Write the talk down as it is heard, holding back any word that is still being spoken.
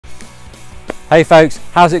Hey folks,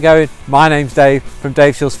 how's it going? My name's Dave from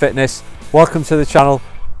Dave Shields Fitness. Welcome to the channel.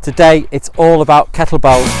 Today it's all about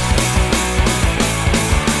kettlebells.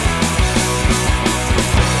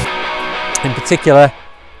 In particular,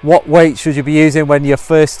 what weight should you be using when you're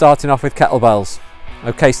first starting off with kettlebells?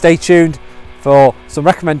 Okay, stay tuned for some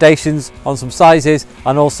recommendations on some sizes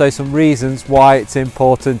and also some reasons why it's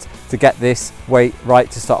important to get this weight right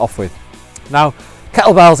to start off with. Now,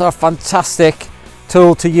 kettlebells are a fantastic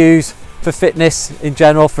tool to use for fitness in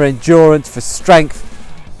general, for endurance, for strength,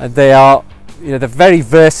 and they are, they're very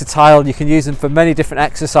versatile. You can use them for many different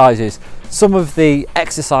exercises. Some of the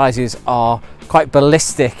exercises are quite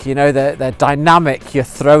ballistic, they're dynamic. You're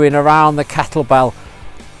throwing around the kettlebell.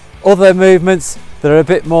 Other movements that are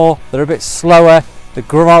a bit slower, the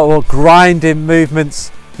grinding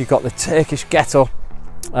movements. You've got the Turkish get up,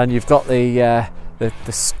 and you've got the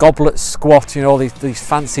skoblet squat, all these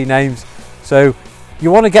fancy names. So you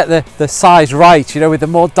want to get the size right, with the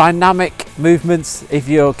more dynamic movements. If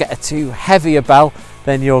you get a too heavy a bell,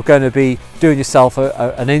 then you're going to be doing yourself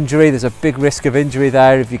an injury. There's a big risk of injury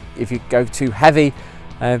there if you go too heavy.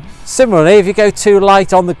 Similarly, if you go too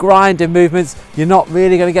light on the grinding movements, you're not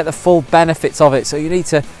really going to get the full benefits of it. So you need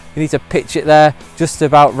to pitch it there just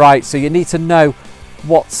about right. So you need to know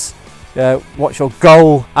what's your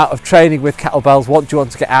goal out of training with kettlebells. What do you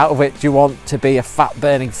want to get out of it? Do you want to be a fat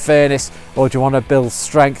burning furnace, or do you want to build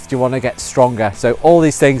strength? Do you want to get stronger? So all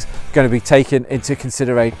these things are going to be taken into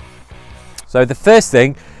consideration. So the first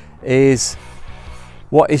thing is,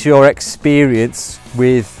 what is your experience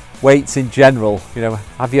with weights in general?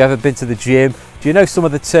 Have you ever been to the gym? Do you know some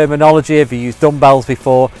of the terminology? Have you used dumbbells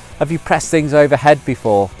before? Have you pressed things overhead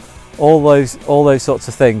before? All those sorts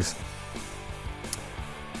of things.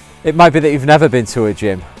 It might be that you've never been to a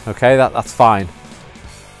gym. Okay, that's fine.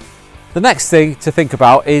 The next thing to think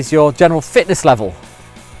about is your general fitness level.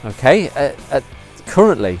 Okay,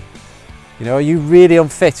 currently, are you really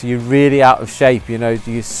unfit? Are you really out of shape? Do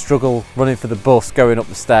you struggle running for the bus, going up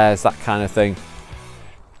the stairs, that kind of thing?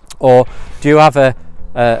 Or do you have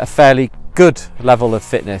a fairly good level of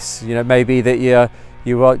fitness? Maybe that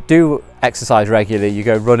you do exercise regularly, you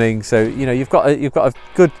go running, so you've got a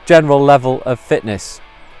good general level of fitness.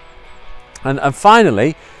 And finally,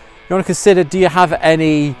 you want to consider, do you have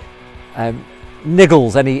any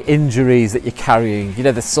niggles, any injuries that you're carrying?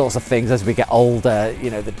 The sorts of things as we get older,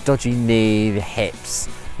 the dodgy knee, the hips,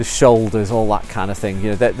 the shoulders, all that kind of thing.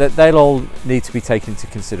 They'll all need to be taken into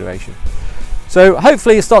consideration. So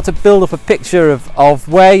hopefully you start to build up a picture of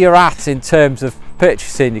where you're at in terms of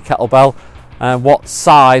purchasing your kettlebell and what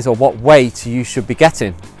size or what weight you should be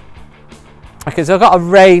getting. Okay, so I've got a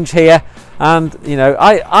range here, and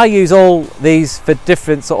I use all these for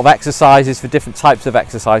different sort of exercises, for different types of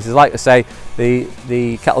exercises. Like I say, the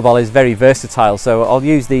kettlebell is very versatile, so I'll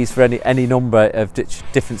use these for any number of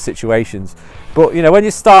different situations. But when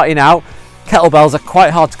you're starting out, kettlebells are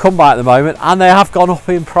quite hard to come by at the moment, and they have gone up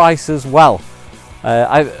in price as well.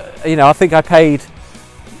 I think I paid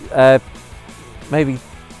maybe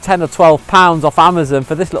 £10 or £12 off Amazon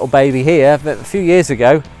for this little baby here a few years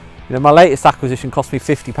ago. My latest acquisition cost me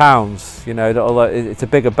 £50. Although it's a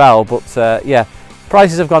bigger bell, but yeah,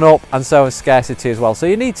 prices have gone up, and so has scarcity as well. So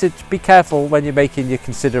you need to be careful when you're making your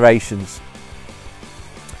considerations.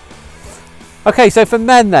 Okay, so for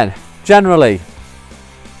men then, generally,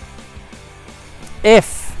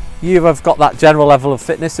 if you have got that general level of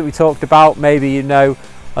fitness that we talked about, maybe you know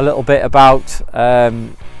a little bit about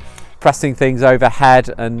pressing things overhead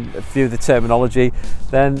and a few of the terminology,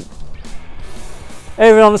 then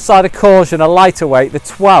even on the side of caution, a lighter weight, the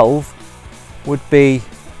 12 would be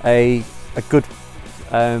a good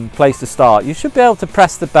place to start. You should be able to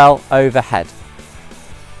press the bell overhead.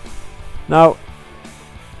 Now,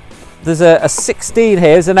 there's a 16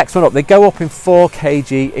 here, is the next one up. They go up in 4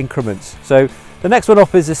 kg increments. So the next one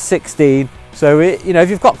up is a 16. So if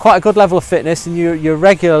you've got quite a good level of fitness and you're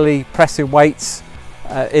regularly pressing weights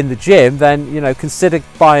in the gym, then consider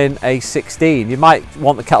buying a 16. You might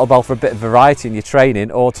want the kettlebell for a bit of variety in your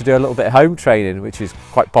training, or to do a little bit of home training, which is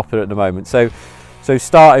quite popular at the moment. So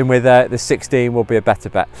starting with the 16 will be a better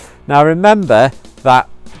bet. Now remember that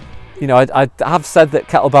I have said that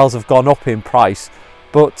kettlebells have gone up in price,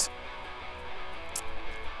 but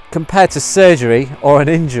compared to surgery or an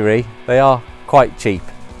injury, they are quite cheap.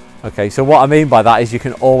 Okay, so what I mean by that is you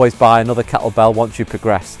can always buy another kettlebell once you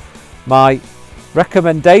progress. My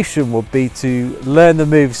recommendation would be to learn the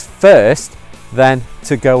moves first, then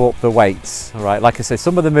to go up the weights. All right, like I said,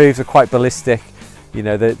 some of the moves are quite ballistic.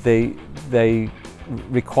 They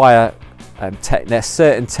require a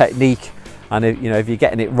certain technique, and if you're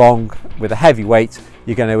getting it wrong with a heavy weight,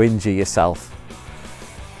 you're going to injure yourself.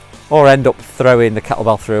 or end up throwing the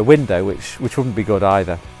kettlebell through a window, which wouldn't be good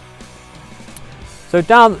either. So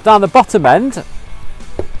down the bottom end,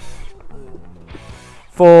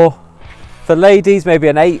 for ladies, maybe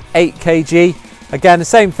an 8 kg. Again, the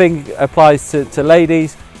same thing applies to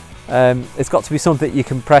ladies. It's got to be something you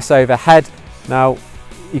can press overhead. Now,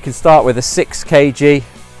 you can start with a 6 kg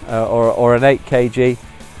or an 8 kg.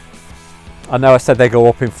 I know I said they go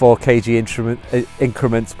up in 4 kg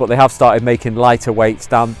increments, but they have started making lighter weights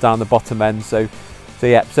down the bottom end. So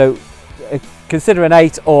yeah, so consider an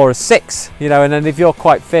 8 or a 6, you know, and then if you're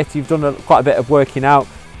quite fit, you've done quite a bit of working out,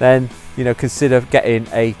 then, you know, consider getting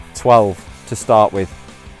a 12 to start with.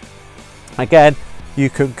 Again, you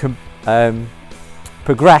can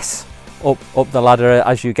progress up the ladder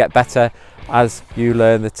as you get better, as you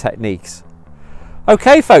learn the techniques.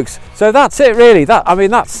 Okay, folks, so that's it really. I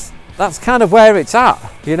mean, that's kind of where it's at.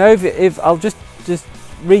 You know, if I'll just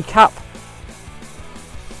recap.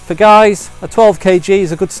 For guys, a 12 kg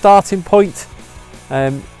is a good starting point.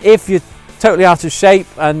 If you're totally out of shape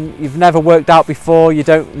and you've never worked out before, you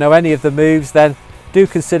don't know any of the moves, then do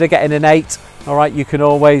consider getting an 8. All right, you can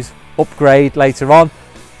always upgrade later on.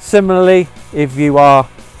 Similarly, if you are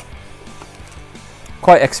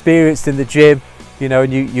quite experienced in the gym, you know,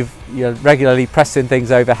 and you're regularly pressing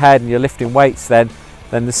things overhead and you're lifting weights, then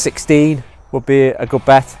the 16 would be a good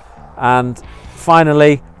bet. And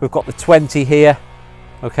finally, we've got the 20 here.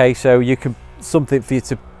 Okay, so you can something for you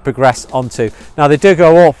to progress onto. Now, they do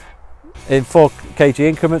go up in 4 kg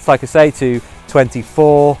increments, like I say, to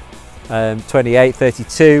 24, 28,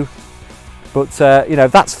 32. But you know,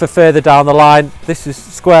 that's for further down the line. This is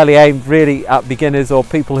squarely aimed really at beginners or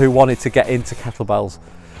people who wanted to get into kettlebells.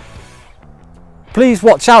 Please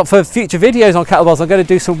watch out for future videos on kettlebells. I'm going to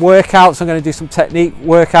do some workouts. I'm going to do some technique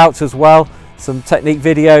workouts as well, some technique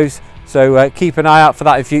videos. So keep an eye out for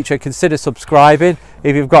that in future. Consider subscribing.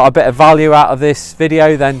 If you've got a bit of value out of this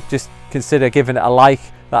video, then just consider giving it a like.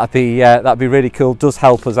 That'd be really cool. Does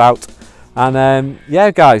help us out. And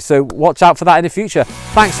yeah, guys, so watch out for that in the future.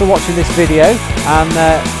 Thanks for watching this video, and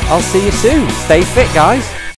I'll see you soon. Stay fit, guys.